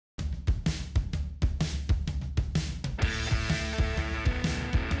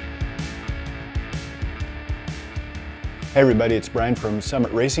Hey everybody, it's Brian from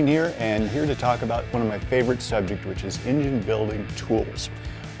Summit Racing here, and here to talk about one of my favorite subjects, which is engine building tools.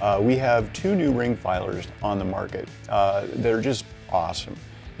 We have two new ring filers on the market that are just awesome,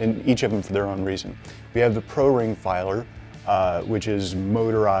 and each of them for their own reason. We have the Pro ring filer, which is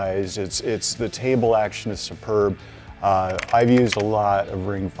motorized. It's the table action is superb. I've used a lot of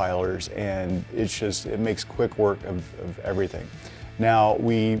ring filers, and it makes quick work of everything. Now,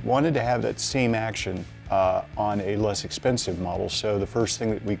 we wanted to have that same action on a less expensive model, so the first thing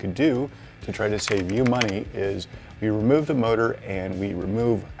that we could do to try to save you money is we remove the motor and we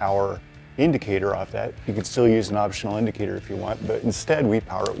remove our indicator off that. You can still use an optional indicator if you want, but instead we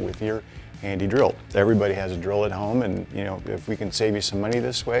power it with your handy drill. Everybody has a drill at home, and if we can save you some money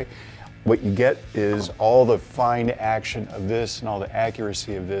this way, what you get is all the fine action of this and all the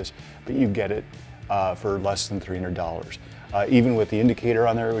accuracy of this, but you get it for less than $300. Even with the indicator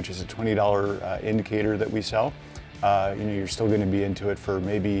on there, which is a $20 indicator that we sell, you're still going to be into it for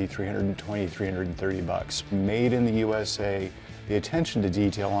maybe $320, $330. Made in the USA, the attention to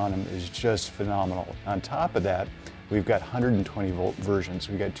detail on them is just phenomenal. On top of that, we've got 120 volt versions.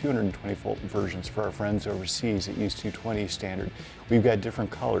 We've got 220 volt versions for our friends overseas that use 220 standard. We've got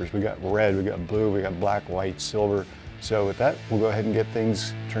different colors. We've got red, we've got blue, we've got black, white, silver. So with that, we'll go ahead and get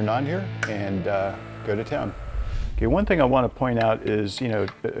things turned on here and go to town. Okay, one thing I want to point out is,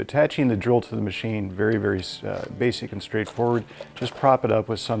 attaching the drill to the machine, very basic and straightforward. Just prop it up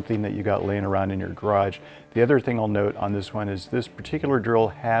with something that you got laying around in your garage. The other thing I'll note on this one is this particular drill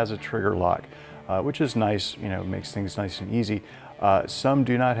has a trigger lock, which is nice, makes things nice and easy. Some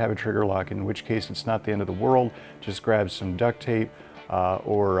do not have a trigger lock, in which case it's not the end of the world. Just grab some duct tape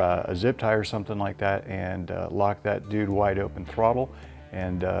or a zip tie or something like that and lock that dude wide open throttle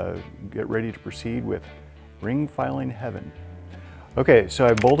and get ready to proceed with ring filing heaven. Okay, so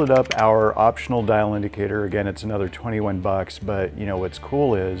I bolted up our optional dial indicator. Again, it's another 21 bucks, but what's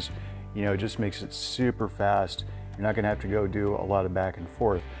cool is, it just makes it super fast. You're not gonna have to go do a lot of back and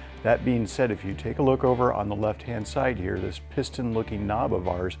forth. That being said, if you take a look over on the left-hand side here, this piston looking knob of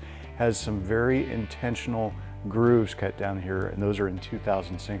ours has some very intentional grooves cut down here, and those are in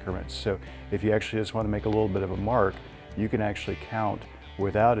 2,000 increments. So if you actually just wanna make a little bit of a mark, you can actually count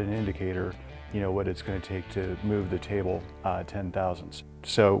without an indicator what it's going to take to move the table 10 thousandths.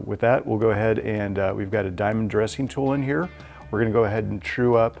 So with that, we'll go ahead and we've got a diamond dressing tool in here. We're going to go ahead and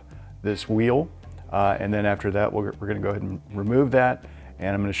true up this wheel, and then after that we're going to go ahead and remove that,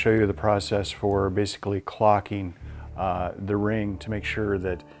 and I'm going to show you the process for basically clocking the ring to make sure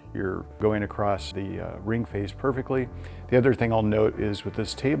that you're going across the ring face perfectly. The other thing I'll note is with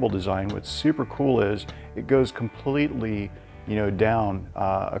this table design, what's super cool is it goes completely down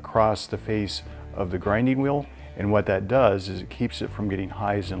across the face of the grinding wheel, and what that does is it keeps it from getting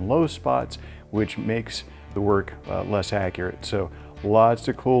highs and low spots, which makes the work less accurate. So lots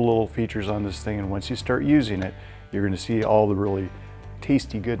of cool little features on this thing, and once you start using it, you're going to see all the really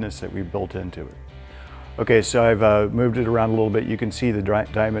tasty goodness that we've built into it. Okay, so I've moved it around a little bit. You can see the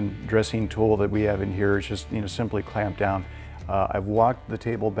diamond dressing tool that we have in here. It's just simply clamped down. I've walked the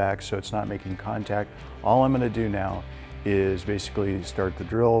table back so it's not making contact. All I'm going to do now is basically start the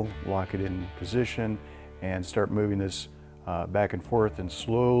drill, lock it in position, and start moving this back and forth, and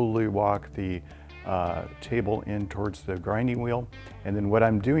slowly walk the table in towards the grinding wheel. And then what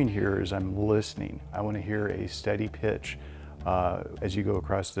I'm doing here is I'm listening. I want to hear a steady pitch as you go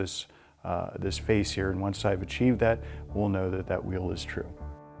across this face here, and once I've achieved that, we'll know that that wheel is true.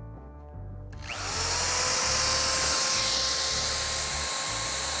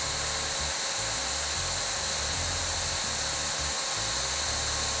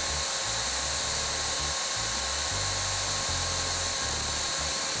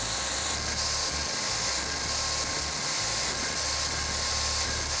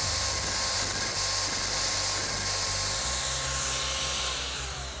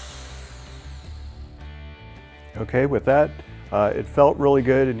 Okay, with that, it felt really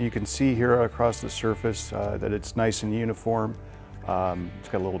good, and you can see here across the surface that it's nice and uniform. It's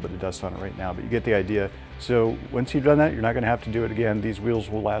got a little bit of dust on it right now, but you get the idea. So once you've done that, you're not going to have to do it again. These wheels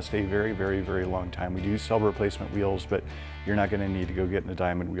will last a very long time. We do sell replacement wheels, but you're not going to need to go get a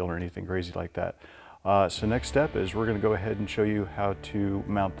diamond wheel or anything crazy like that. So next step is we're going to go ahead and show you how to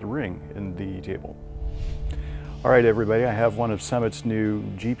mount the ring in the table. All right, everybody, I have one of Summit's new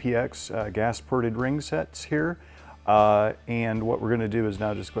GPX gas-ported ring sets here. And what we're going to do is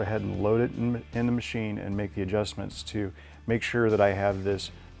now just go ahead and load it in the machine and make the adjustments to make sure that I have this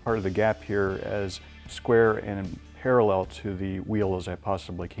part of the gap here as square and parallel to the wheel as I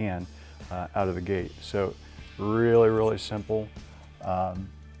possibly can out of the gate. So really simple.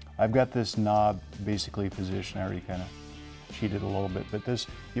 I've got this knob basically positioned. I already kind of cheated a little bit, but this,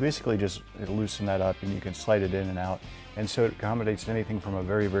 you basically just loosen that up and you can slide it in and out. And so it accommodates anything from a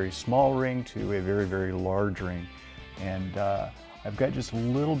very, very small ring to a very, very large ring. And I've got just a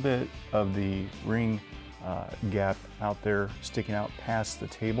little bit of the ring gap out there sticking out past the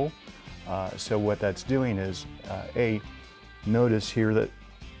table. So what that's doing is, notice here that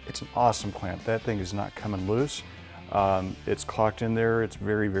it's an awesome clamp. That thing is not coming loose. It's clocked in there. It's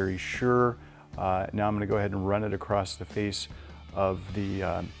very, very sure. Now I'm going to go ahead and run it across the face of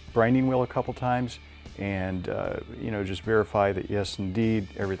the grinding wheel a couple times and you know, just verify that yes, indeed,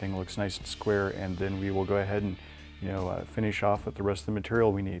 everything looks nice and square, and then we will go ahead and finish off with the rest of the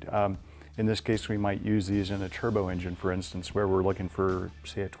material we need. In this case, we might use these in a turbo engine, for instance, where we're looking for,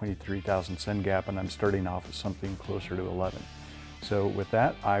 say, a 23,000 cent gap, and I'm starting off with something closer to 11. So with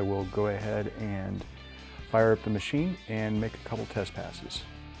that, I will go ahead and fire up the machine and make a couple test passes.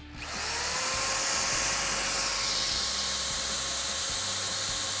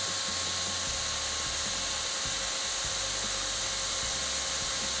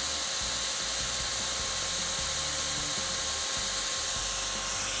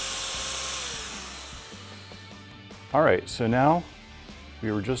 All right, so now we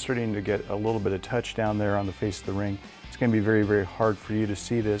were just starting to get a little bit of touch down there on the face of the ring. It's going to be very, very hard for you to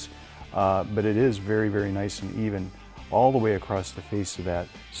see this, but it is very, very nice and even all the way across the face of that.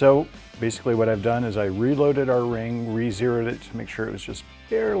 So basically what I've done is I reloaded our ring, re-zeroed it to make sure it was just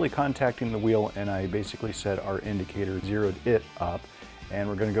barely contacting the wheel, and I basically set our indicator, zeroed it up, and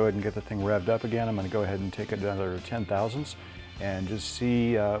we're going to go ahead and get the thing revved up again. I'm going to go ahead and take another 10 thousandths and just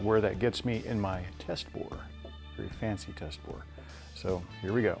see where that gets me in my test bore. Very fancy test bore. So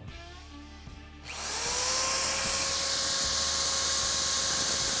here we go.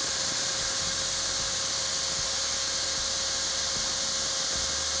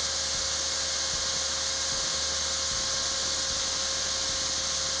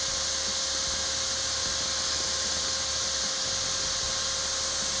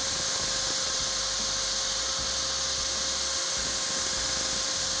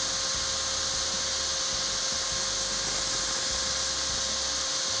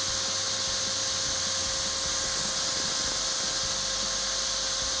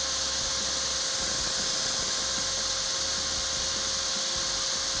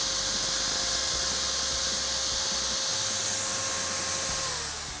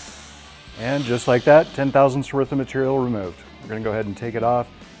 And just like that, 10 thousandths worth of material removed. We're going to go ahead and take it off,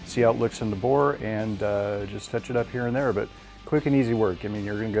 see how it looks in the bore, and just touch it up here and there. But quick and easy work. I mean,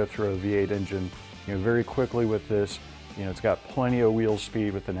 you're going to go through a V8 engine, very quickly with this. It's got plenty of wheel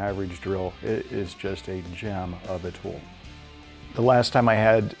speed with an average drill. It is just a gem of a tool. The last time I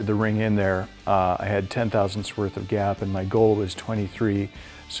had the ring in there, I had 10 thousandths worth of gap, and my goal was 23.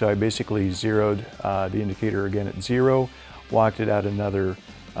 So I basically zeroed the indicator again at 0, walked it out another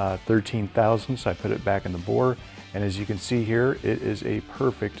 13 thousandths. I put it back in the bore, and as you can see here, it is a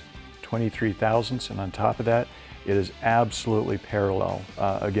perfect 23 thousandths, and on top of that, it is absolutely parallel.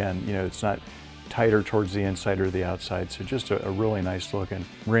 Again, it's not tighter towards the inside or the outside, so just a really nice looking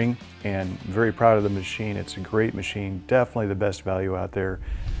ring, and very proud of the machine. It's a great machine, definitely the best value out there.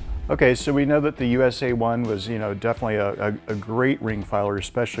 Okay, so we know that the USA-1 was, definitely a great ring filer,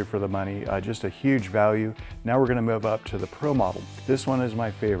 especially for the money, just a huge value. Now we're going to move up to the Pro model. This one is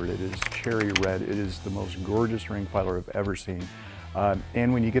my favorite. It is cherry red. It is the most gorgeous ring filer I've ever seen.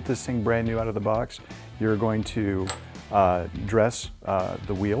 And when you get this thing brand new out of the box, you're going to dress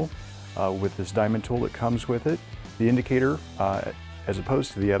the wheel with this diamond tool that comes with it. The indicator, as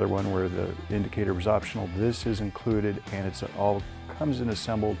opposed to the other one where the indicator was optional, this is included, and it's all comes in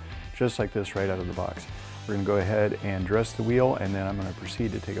assembled just like this right out of the box. We're going to go ahead and dress the wheel, and then I'm going to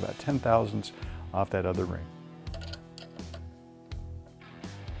proceed to take about 10 thousandths off that other ring.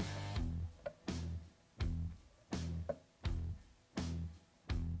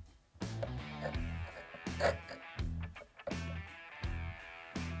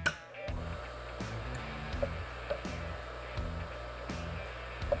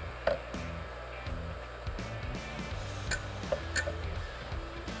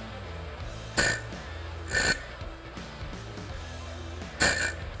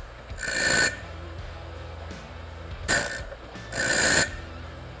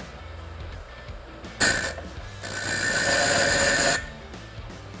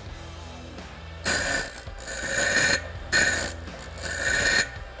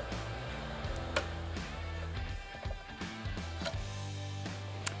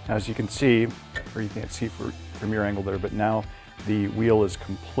 As you can see, or you can't see from your angle there, but now the wheel is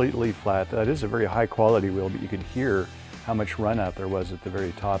completely flat. That is a very high quality wheel, but you can hear how much run out there was at the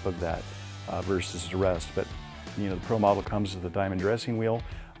very top of that versus the rest. But the Pro model comes with a diamond dressing wheel.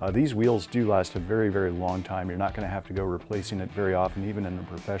 These wheels do last a very, very long time. You're not going to have to go replacing it very often, even in a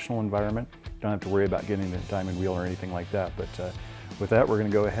professional environment. You don't have to worry about getting a diamond wheel or anything like that. But with that, we're going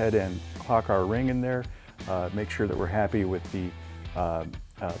to go ahead and clock our ring in there, make sure that we're happy with the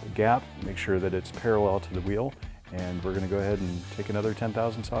gap, make sure that it's parallel to the wheel, and we're going to go ahead and take another 10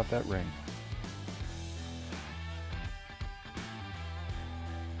 thousandths off that ring.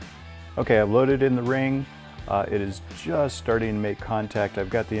 Okay, I've loaded in the ring. It is just starting to make contact. I've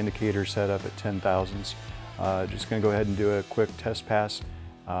got the indicator set up at 10 thousandths. Just going to go ahead and do a quick test pass.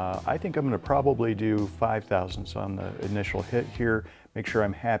 I think I'm going to probably do 5 thousandths on the initial hit here. Make sure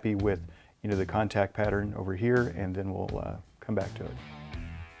I'm happy with the contact pattern over here, and then we'll come back to it.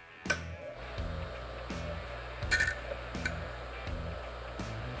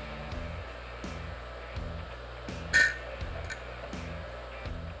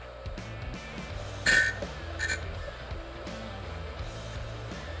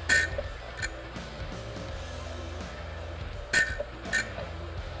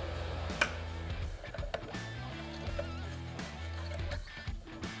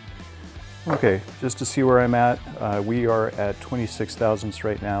 Okay, just to see where I'm at, we are at 26 thousandths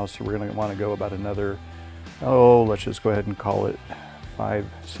right now, so we're going to want to go about another, let's just go ahead and call it 5-6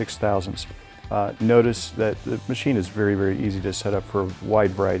 thousandths. Notice that the machine is very, very easy to set up for a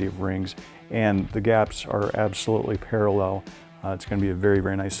wide variety of rings, and the gaps are absolutely parallel. It's going to be a very,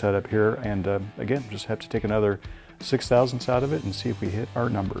 very nice setup here, and again, just have to take another 6 thousandths out of it and see if we hit our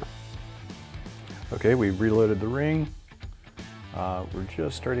number. Okay, we've reloaded the ring. We're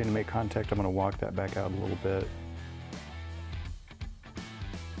just starting to make contact. I'm going to walk that back out a little bit.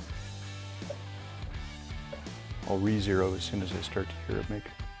 I'll re-zero as soon as I start to hear it make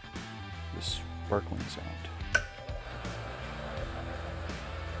this sparkling sound.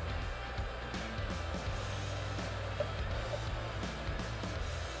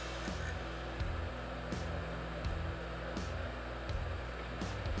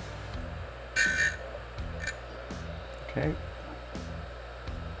 Okay.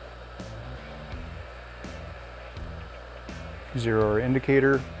 Zero our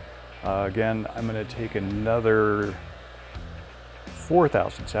indicator. Again, I'm going to take another 4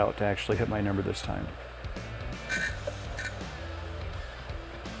 thousandths out to actually hit my number this time.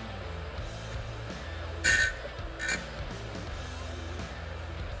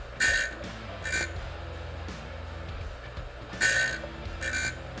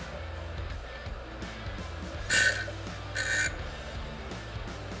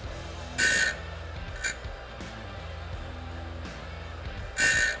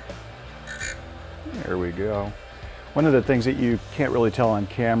 There we go. One of the things that you can't really tell on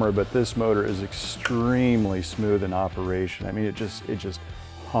camera, but this motor is extremely smooth in operation. I mean, it just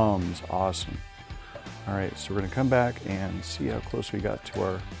hums awesome. All right, so we're gonna come back and see how close we got to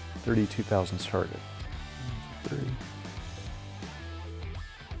our 32 thousandths target. 30.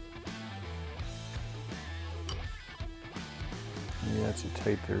 Yeah, that's a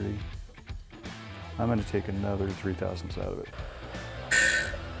tight 30. I'm gonna take another 3 thousandths out of it.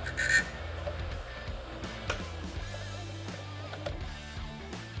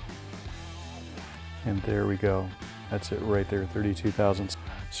 And there we go. That's it right there, 32 thousandths.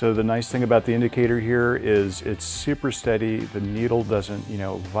 So the nice thing about the indicator here is it's super steady. The needle doesn't,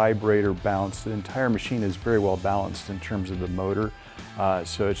 vibrate or bounce. The entire machine is very well balanced in terms of the motor.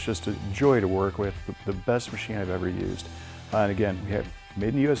 So it's just a joy to work with. The best machine I've ever used. And again, we have made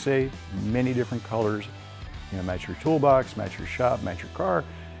in the USA, many different colors. Match your toolbox, match your shop, match your car.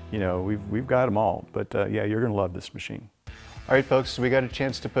 We've got them all. But yeah, you're gonna love this machine. All right, folks, so we got a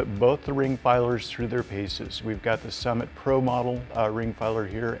chance to put both the ring filers through their paces. We've got the Summit Pro model ring filer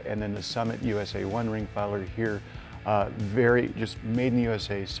here, and then the Summit USA-1 ring filer here. Just made in the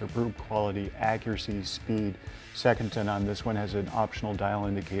USA, superb quality, accuracy, speed, second to none. This one has an optional dial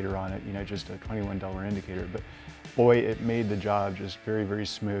indicator on it, just a $21 indicator, but boy, it made the job just very, very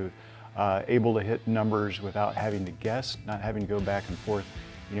smooth. Able to hit numbers without having to guess, not having to go back and forth,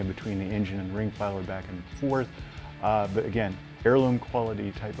 between the engine and ring filer back and forth. But again, heirloom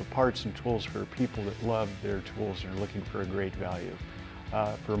quality type of parts and tools for people that love their tools and are looking for a great value.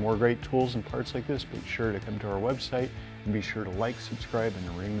 For more great tools and parts like this, be sure to come to our website and be sure to like, subscribe,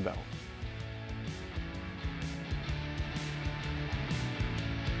 and ring the bell.